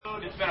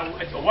food.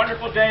 It's a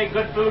wonderful day,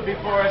 good food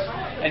before us,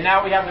 and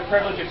now we have the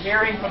privilege of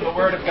hearing from the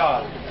Word of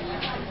God.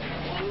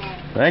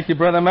 Thank you,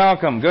 Brother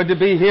Malcolm. Good to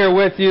be here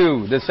with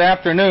you this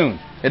afternoon.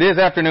 It is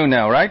afternoon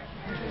now, right?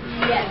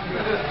 Yes.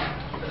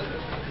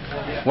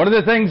 One of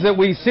the things that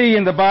we see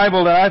in the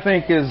Bible that I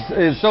think is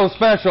so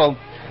special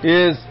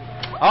is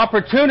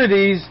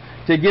opportunities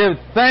to give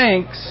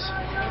thanks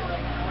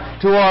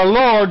to our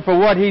Lord for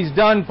what He's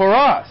done for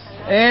us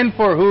and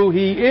for who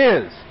He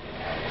is.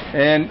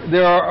 And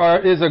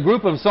there is a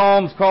group of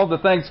psalms called the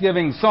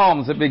Thanksgiving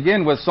Psalms that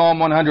begin with Psalm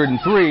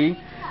 103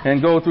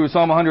 and go through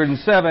Psalm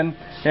 107.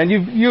 And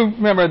you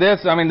remember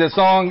this. I mean, the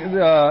song,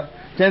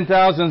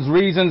 10,000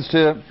 Reasons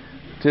to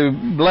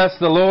Bless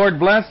the Lord.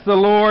 Bless the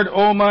Lord,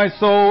 O my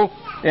soul,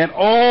 and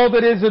all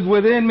that is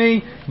within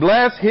me.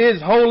 Bless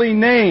His holy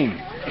name.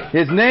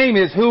 His name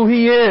is who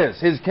He is,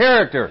 His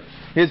character,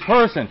 His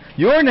person.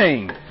 Your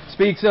name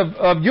speaks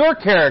of your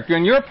character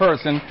and your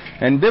person,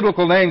 and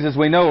biblical names, as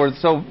we know, are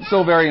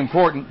so very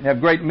important,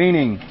 have great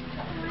meaning.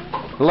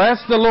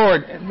 Bless the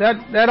Lord.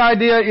 That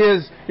idea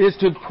is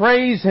to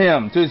praise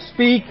Him, to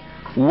speak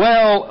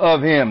well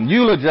of Him.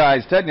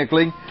 Eulogize,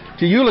 technically.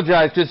 To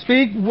eulogize, to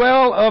speak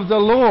well of the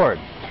Lord.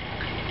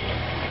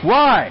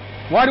 Why?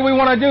 Why do we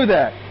want to do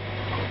that?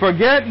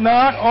 Forget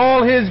not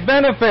all His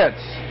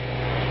benefits.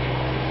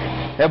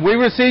 Have we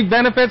received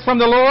benefits from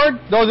the Lord?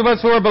 Those of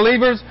us who are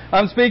believers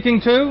I'm speaking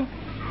to?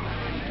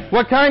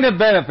 What kind of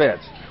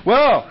benefits?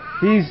 Well,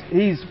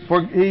 He's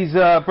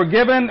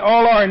forgiven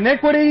all our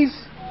iniquities.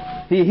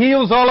 He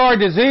heals all our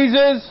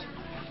diseases.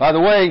 By the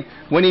way,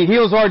 when He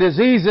heals our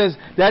diseases,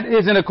 that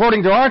isn't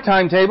according to our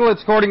timetable,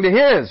 it's according to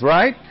His,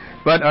 right?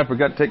 But I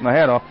forgot to take my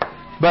hat off.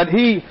 But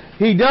He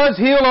does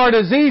heal our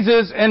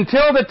diseases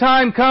until the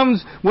time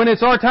comes when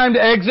it's our time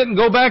to exit and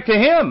go back to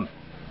Him.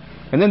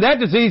 And then that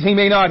disease He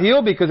may not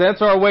heal because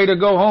that's our way to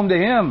go home to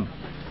Him.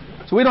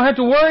 So we don't have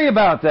to worry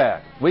about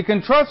that. We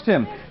can trust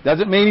Him.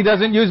 Doesn't mean He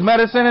doesn't use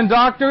medicine and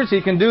doctors.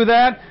 He can do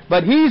that.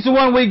 But He's the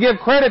one we give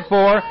credit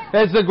for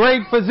as the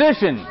great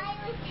physician.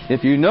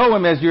 If you know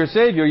Him as your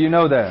Savior, you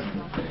know that.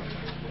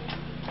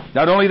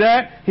 Not only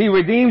that, He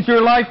redeems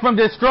your life from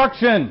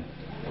destruction.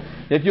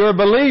 If you're a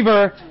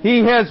believer, He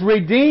has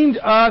redeemed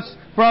us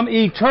from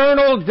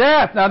eternal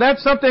death. Now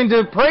that's something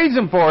to praise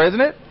Him for,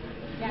 isn't it?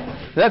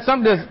 Yes. That's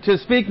something to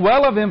speak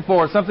well of Him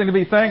for, something to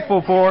be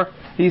thankful for.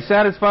 He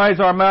satisfies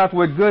our mouth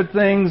with good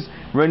things,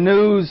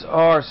 renews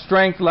our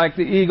strength like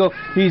the eagle.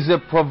 He's the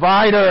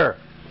provider,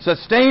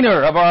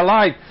 sustainer of our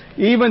life.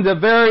 Even the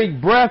very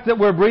breath that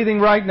we're breathing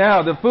right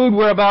now, the food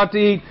we're about to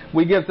eat,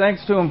 we give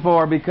thanks to Him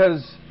for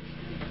because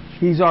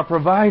He's our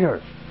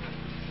provider.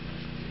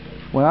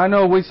 Well, I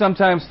know we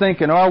sometimes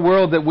think in our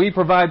world that we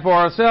provide for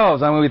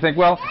ourselves. I mean, we think,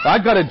 well,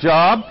 I've got a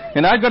job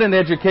and I've got an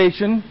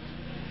education.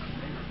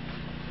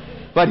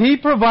 But He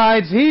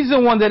provides. He's the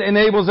one that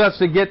enables us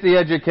to get the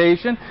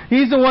education.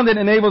 He's the one that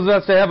enables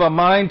us to have a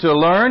mind to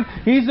learn.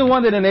 He's the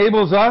one that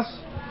enables us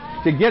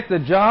to get the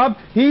job.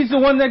 He's the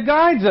one that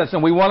guides us.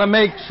 And we want to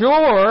make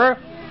sure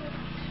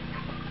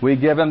we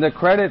give Him the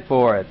credit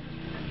for it.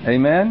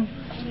 Amen?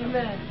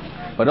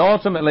 Amen. But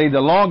ultimately, the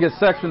longest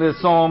section of this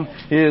psalm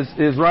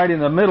is right in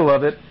the middle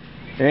of it.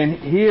 And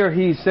here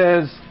he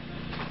says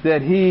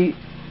that He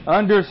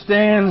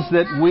understands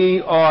that we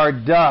are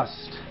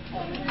dust.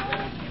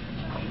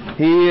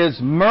 He is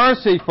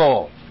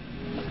merciful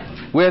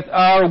with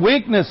our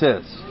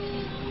weaknesses.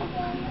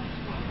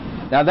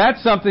 Now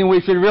that's something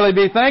we should really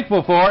be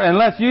thankful for,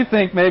 unless you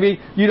think maybe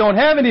you don't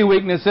have any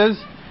weaknesses,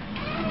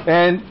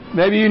 and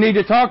maybe you need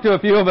to talk to a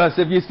few of us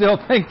if you still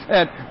think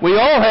that. We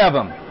all have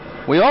them.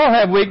 We all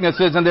have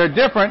weaknesses, and they're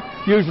different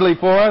usually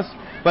for us.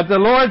 But the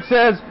Lord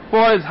says,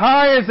 for as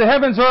high as the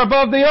heavens are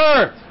above the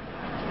earth.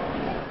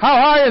 How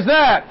high is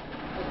that?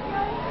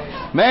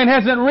 Man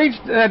hasn't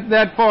reached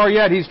that far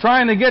yet. He's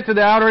trying to get to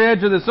the outer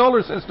edge of the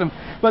solar system.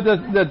 But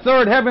the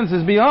third heavens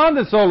is beyond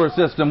the solar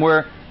system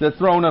where the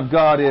throne of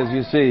God is,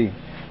 you see.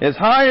 As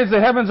high as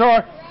the heavens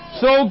are,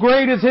 so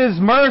great is His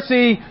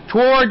mercy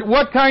toward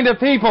what kind of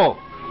people?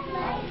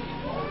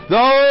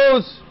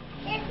 Those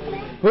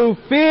who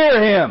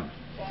fear Him.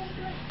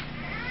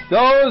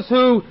 Those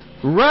who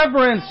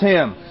reverence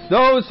Him.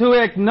 Those who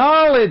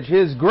acknowledge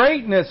His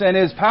greatness and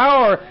His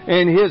power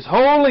and His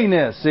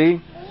holiness,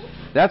 see?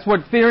 That's what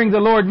fearing the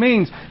Lord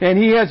means. And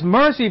He has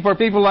mercy for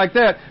people like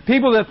that.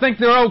 People that think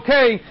they're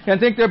okay and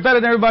think they're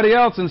better than everybody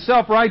else and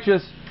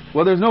self-righteous.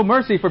 Well, there's no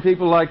mercy for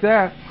people like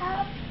that.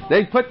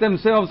 They put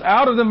themselves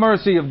out of the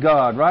mercy of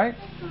God, right?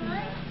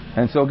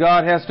 And so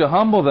God has to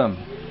humble them.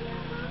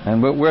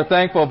 And we're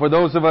thankful for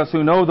those of us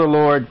who know the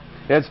Lord.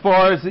 As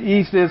far as the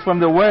east is from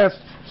the west,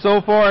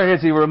 so far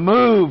has He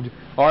removed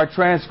our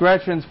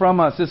transgressions from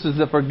us. This is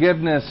the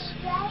forgiveness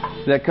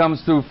that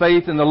comes through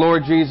faith in the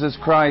Lord Jesus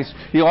Christ.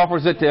 He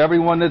offers it to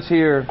everyone that's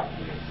here.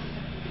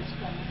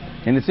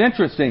 And it's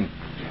interesting.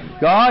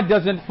 God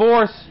doesn't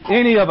force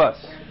any of us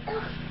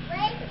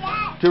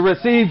to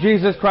receive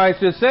Jesus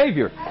Christ as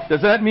Savior.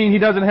 Does that mean He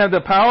doesn't have the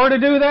power to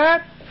do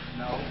that?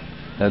 No.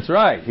 That's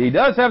right. He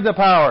does have the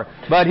power.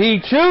 But He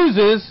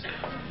chooses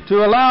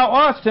to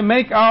allow us to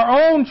make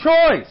our own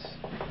choice.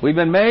 We've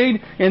been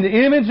made in the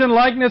image and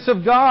likeness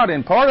of God,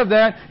 and part of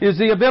that is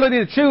the ability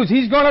to choose.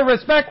 He's going to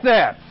respect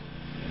that.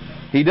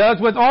 He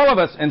does with all of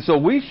us, and so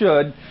we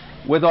should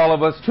with all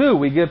of us too.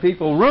 We give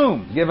people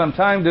room, give them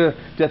time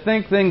to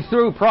think things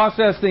through,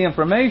 process the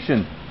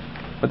information.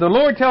 But the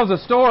Lord tells a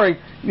story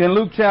in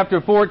Luke chapter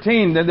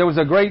 14 that there was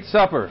a great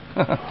supper.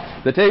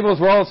 The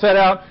tables were all set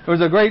out. There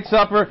was a great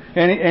supper,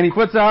 and He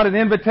puts out an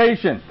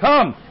invitation.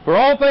 Come, for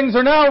all things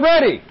are now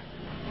ready.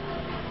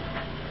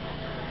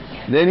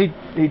 Then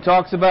he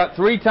talks about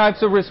 3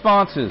 types of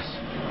responses.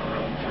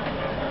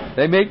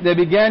 They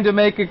began to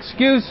make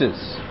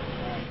excuses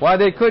why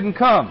they couldn't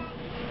come.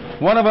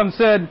 One of them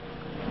said,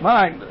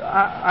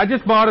 I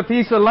just bought a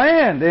piece of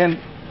land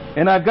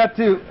and I've got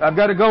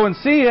to go and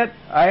see it.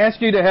 I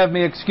ask you to have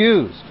me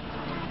excused.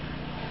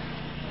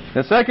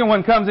 The second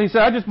one comes and he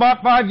said, I just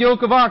bought 5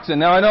 yoke of oxen.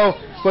 Now I know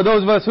for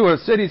those of us who are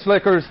city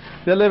slickers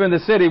that live in the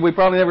city, we've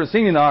probably never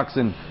seen an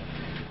oxen.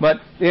 But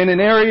in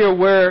an area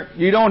where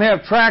you don't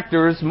have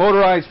tractors,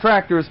 motorized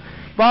tractors,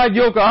 5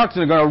 yoke of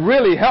oxen are going to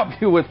really help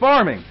you with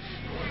farming.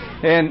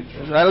 And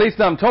at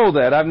least I'm told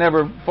that. I've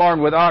never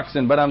farmed with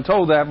oxen, but I'm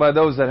told that by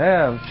those that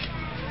have.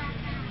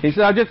 He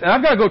said,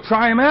 I've got to go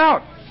try them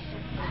out.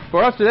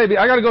 For us today,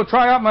 I got to go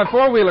try out my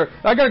 4-wheeler.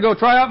 I got to go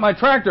try out my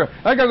tractor.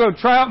 I got to go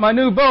try out my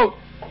new boat.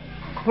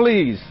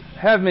 Please,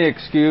 have me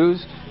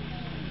excused.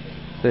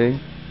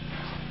 See?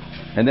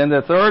 And then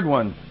the third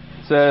one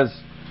says,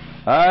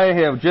 I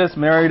have just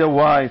married a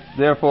wife,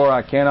 therefore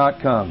I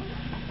cannot come.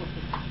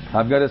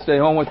 I've got to stay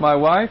home with my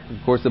wife.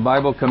 Of course, the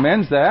Bible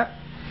commends that.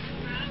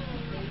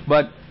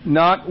 But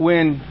not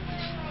when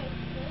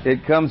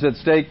it comes at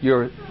stake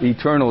your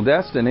eternal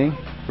destiny,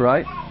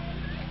 right?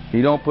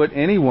 You don't put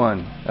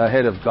anyone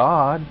ahead of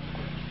God.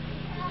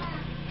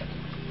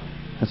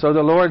 And so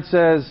the Lord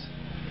says,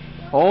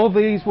 all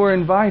these were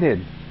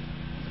invited,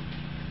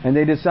 and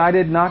they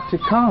decided not to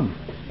come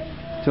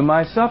to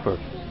my supper.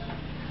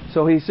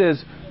 So He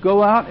says,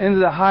 go out into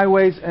the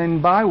highways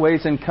and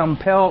byways and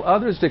compel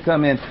others to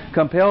come in.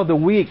 Compel the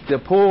weak, the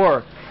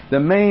poor, the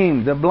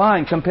maimed, the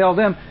blind. Compel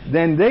them.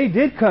 Then they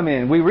did come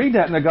in. We read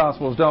that in the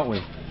Gospels, don't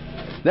we?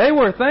 They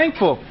were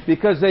thankful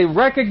because they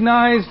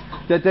recognized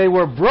that they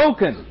were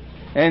broken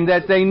and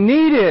that they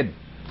needed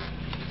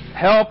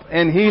help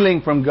and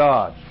healing from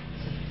God.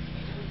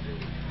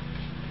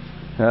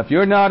 Now, if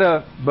you're not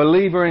a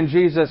believer in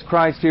Jesus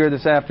Christ here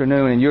this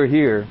afternoon and you're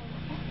here,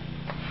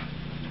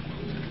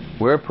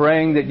 we're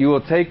praying that you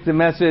will take the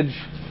message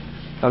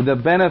of the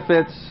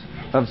benefits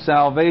of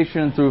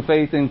salvation through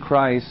faith in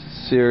Christ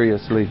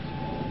seriously.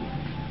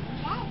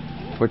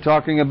 We're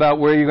talking about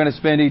where you're going to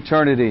spend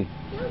eternity.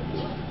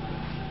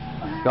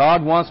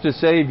 God wants to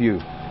save you.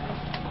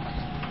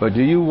 But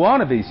do you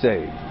want to be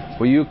saved?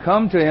 Will you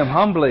come to Him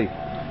humbly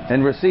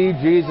and receive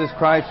Jesus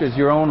Christ as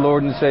your own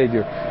Lord and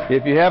Savior?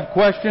 If you have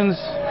questions,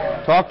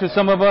 talk to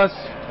some of us.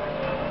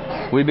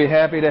 We'd be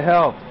happy to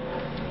help.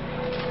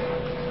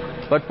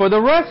 But for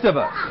the rest of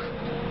us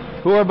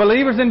who are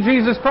believers in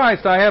Jesus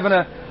Christ, I have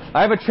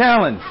a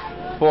challenge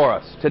for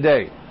us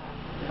today.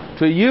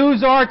 To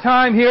use our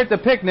time here at the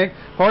picnic,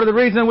 part of the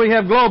reason we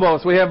have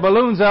globos, we have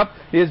balloons up,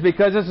 is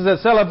because this is a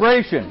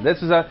celebration.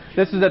 This is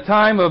a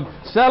time of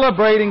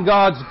celebrating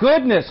God's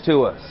goodness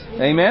to us.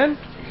 Amen?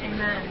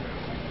 Amen.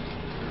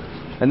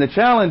 And the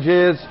challenge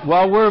is,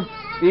 while we're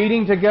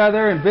eating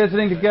together and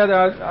visiting together,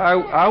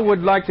 I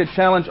would like to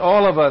challenge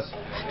all of us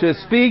to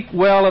speak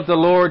well of the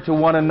Lord to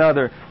one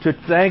another, to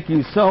thank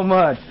you so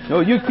much. No,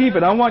 you keep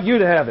it. I want you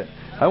to have it.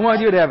 I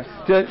want you to have it.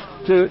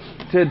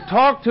 To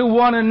talk to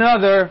one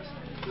another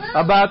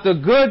about the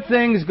good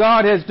things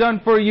God has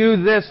done for you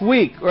this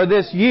week or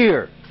this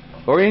year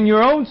or in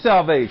your own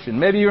salvation,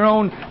 maybe your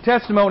own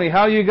testimony,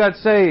 how you got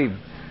saved.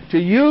 To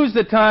use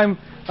the time.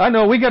 I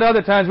know we got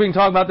other times we can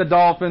talk about the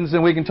Dolphins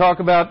and we can talk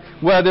about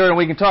weather and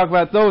we can talk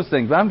about those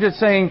things. But I'm just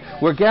saying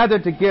we're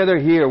gathered together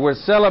here. We're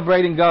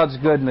celebrating God's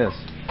goodness.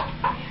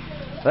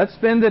 Let's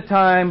spend the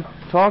time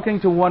talking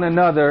to one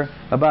another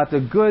about the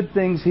good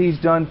things He's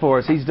done for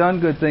us. He's done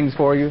good things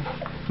for you.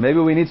 Maybe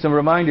we need some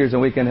reminders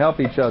and we can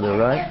help each other,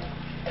 right?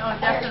 Oh,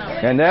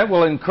 definitely. And that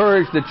will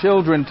encourage the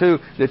children too.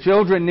 The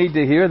children need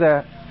to hear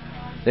that.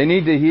 They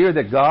need to hear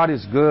that God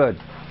is good.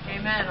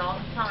 Amen. All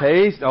the time.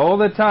 Taste all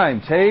the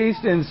time.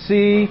 Taste and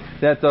see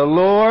that the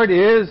Lord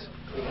is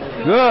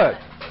good.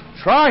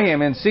 Try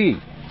Him and see,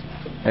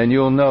 and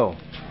you'll know.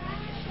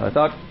 I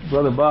thought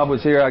Brother Bob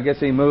was here. I guess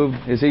he moved.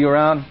 Is he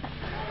around?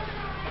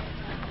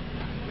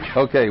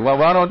 Okay. Well,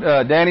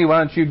 Danny, why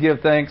don't you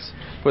give thanks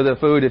for the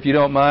food, if you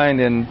don't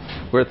mind, and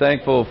we're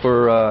thankful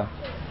for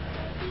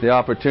the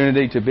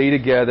opportunity to be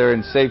together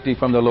in safety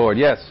from the Lord.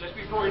 Yes. Just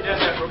before we do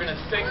that, we're going to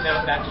sing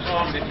that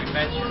song that you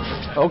mentioned.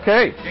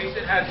 Okay.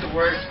 Jason has the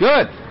words.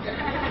 Good.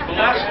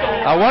 Bless the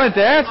Lord. I wanted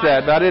to ask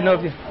that, but I didn't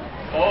know if you...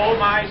 Oh,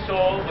 my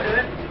soul. What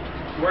is it?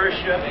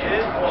 Worship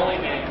His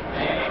holy name.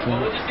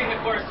 Well, we'll just sing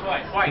the chorus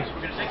twice.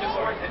 We're going to sing the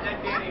chorus, and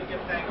then Danny will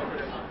give thanks for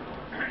this.